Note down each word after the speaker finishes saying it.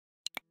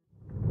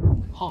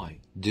Hi,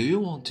 do you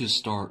want to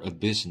start a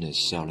business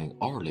selling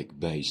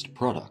Acrylic-based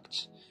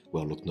products?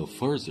 Well, look no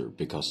further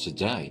because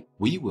today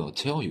we will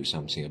tell you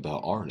something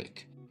about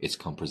Acrylic, its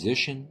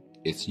composition,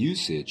 its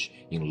usage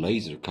in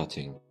laser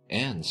cutting,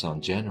 and some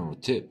general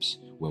tips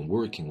when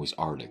working with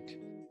Acrylic.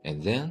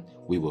 And then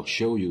we will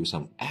show you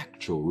some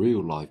actual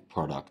real-life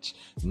products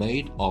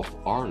made of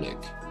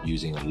Acrylic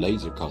using a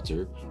laser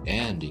cutter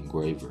and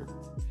engraver.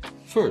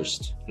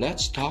 First,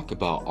 let's talk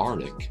about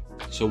Acrylic.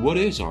 So what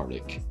is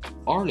Acrylic?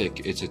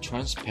 Acrylic is a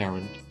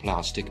transparent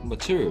plastic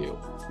material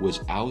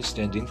with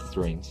outstanding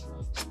strength,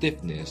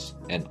 stiffness,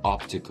 and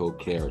optical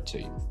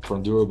clarity.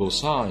 From durable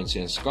signs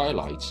and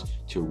skylights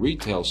to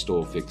retail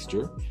store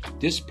fixture,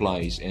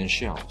 displays, and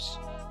shelves.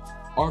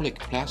 Acrylic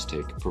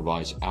plastic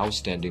provides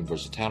outstanding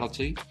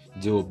versatility,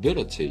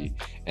 durability,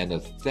 and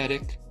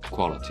aesthetic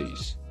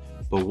qualities.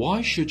 But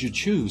why should you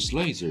choose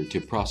laser to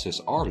process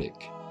Acrylic?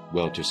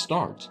 Well, to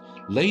start,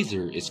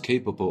 laser is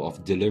capable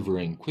of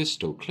delivering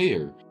crystal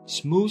clear,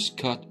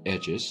 smooth-cut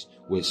edges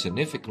with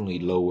significantly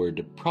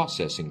lowered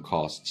processing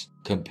costs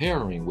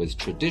comparing with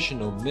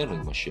traditional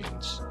milling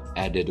machines.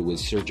 Added with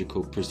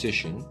surgical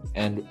precision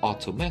and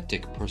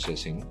automatic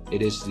processing,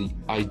 it is the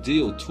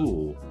ideal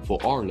tool for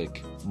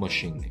Acrylic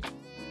machining.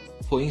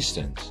 For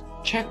instance,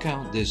 check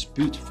out this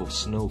beautiful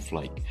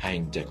snowflake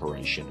hang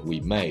decoration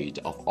we made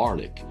of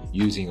Acrylic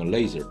using a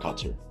laser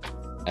cutter.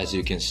 As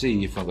you can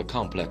see from the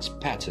complex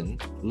pattern,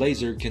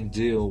 laser can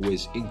deal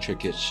with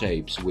intricate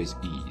shapes with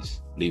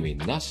ease, leaving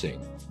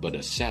nothing but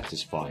a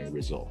satisfying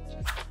result.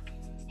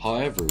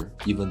 However,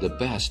 even the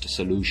best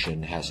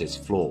solution has its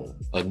flaw.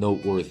 A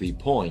noteworthy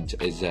point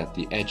is that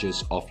the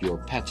edges of your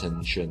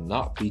pattern should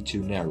not be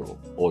too narrow,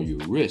 or you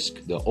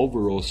risk the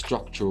overall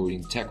structural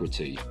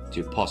integrity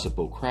to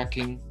possible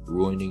cracking,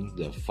 ruining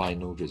the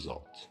final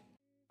result.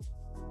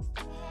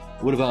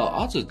 What about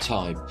other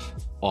type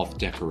of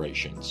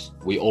decorations?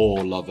 We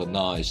all love a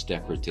nice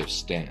decorative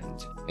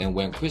stand, and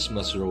when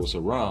Christmas rolls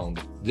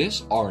around,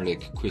 this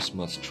Acrylic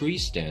Christmas tree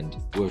stand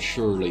will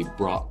surely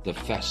bring the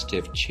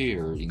festive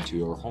cheer into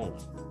your home.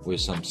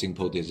 With some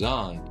simple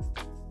design,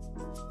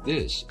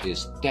 this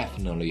is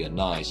definitely a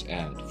nice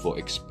add for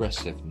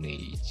expressive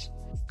needs.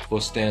 For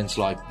stands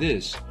like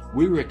this,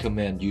 we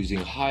recommend using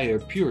higher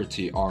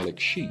purity Acrylic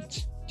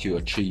sheets to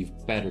achieve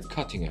better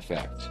cutting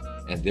effect,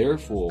 and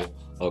therefore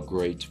a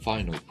great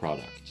final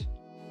product.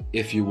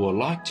 If you would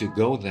like to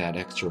go that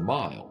extra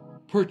mile,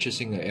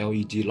 purchasing a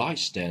LED light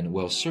stand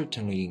will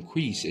certainly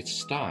increase its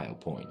style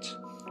point.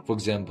 For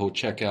example,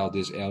 check out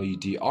this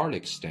LED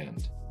Acrylic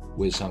stand.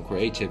 With some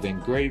creative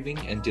engraving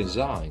and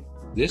design,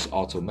 this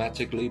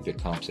automatically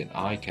becomes an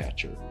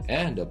eye-catcher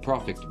and a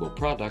profitable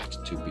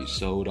product to be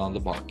sold on the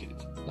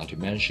market, not to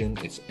mention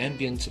its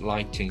ambient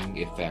lighting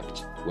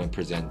effect when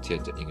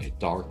presented in a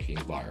dark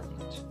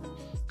environment.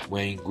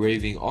 When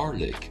engraving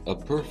Acrylic, a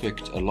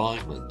perfect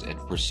alignment and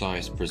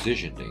precise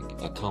positioning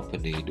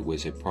accompanied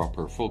with a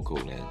proper focal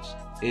length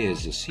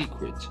is the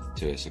secret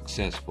to a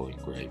successful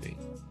engraving.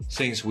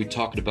 Since we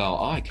talked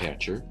about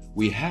eye-catcher,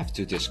 we have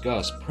to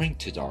discuss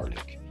printed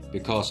Acrylic.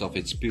 Because of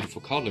its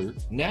beautiful color,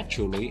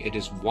 naturally it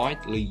is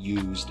widely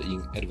used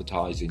in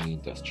advertising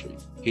industry.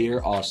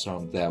 Here are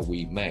some that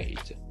we made.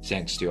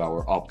 Thanks to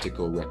our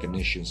optical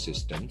recognition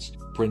systems,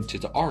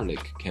 printed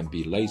Acrylic can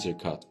be laser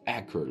cut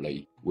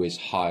accurately with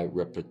high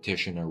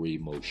repetitionary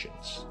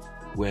motions.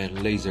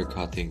 When laser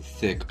cutting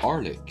thick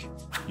Acrylic,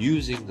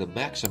 using the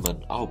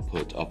maximum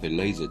output of a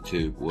laser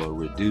tube will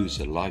reduce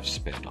the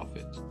lifespan of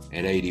it.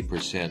 An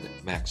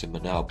 80%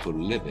 maximum output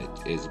limit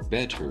is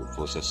better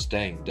for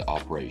sustained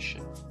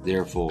operation.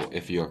 Therefore,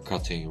 if your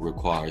cutting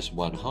requires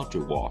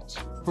 100 watts,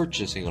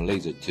 purchasing a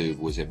laser tube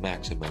with a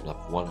maximum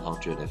of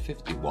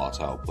 150 watts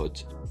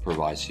output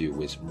provides you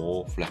with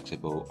more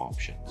flexible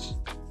options.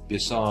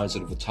 Besides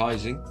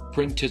advertising,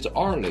 printed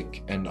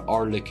Acrylic and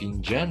Acrylic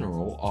in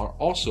general are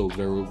also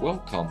very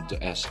welcomed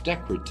as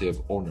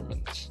decorative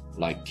ornaments,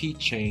 like key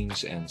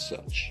chains and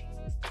such.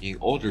 In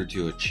order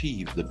to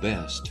achieve the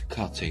best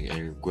cutting and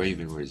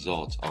engraving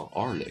results on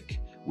Acrylic,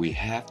 we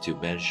have to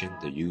mention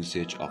the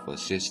usage of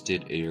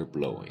assisted air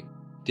blowing.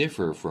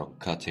 Differ from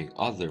cutting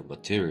other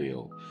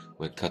material,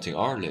 when cutting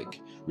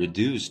Acrylic,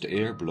 reduced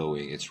air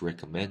blowing is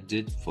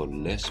recommended for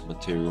less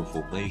material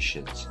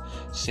formations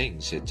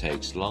since it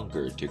takes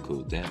longer to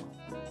cool down.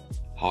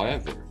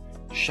 However,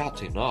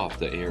 shutting off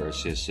the air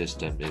assist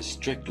system is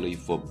strictly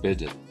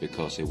forbidden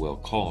because it will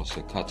cause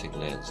the cutting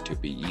lens to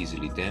be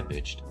easily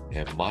damaged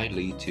and might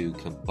lead to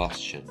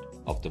combustion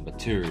of the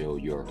material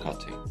you are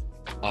cutting.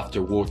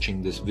 After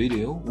watching this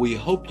video, we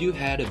hope you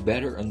had a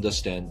better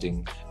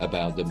understanding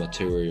about the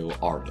material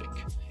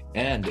Acrylic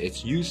and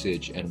its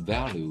usage and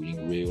value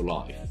in real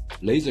life.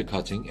 Laser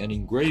cutting and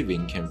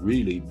engraving can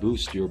really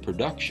boost your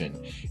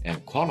production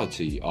and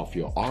quality of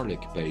your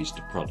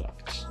Acrylic-based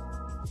products.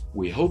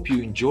 We hope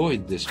you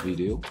enjoyed this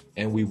video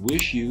and we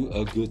wish you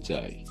a good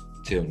day.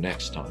 Till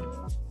next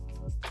time.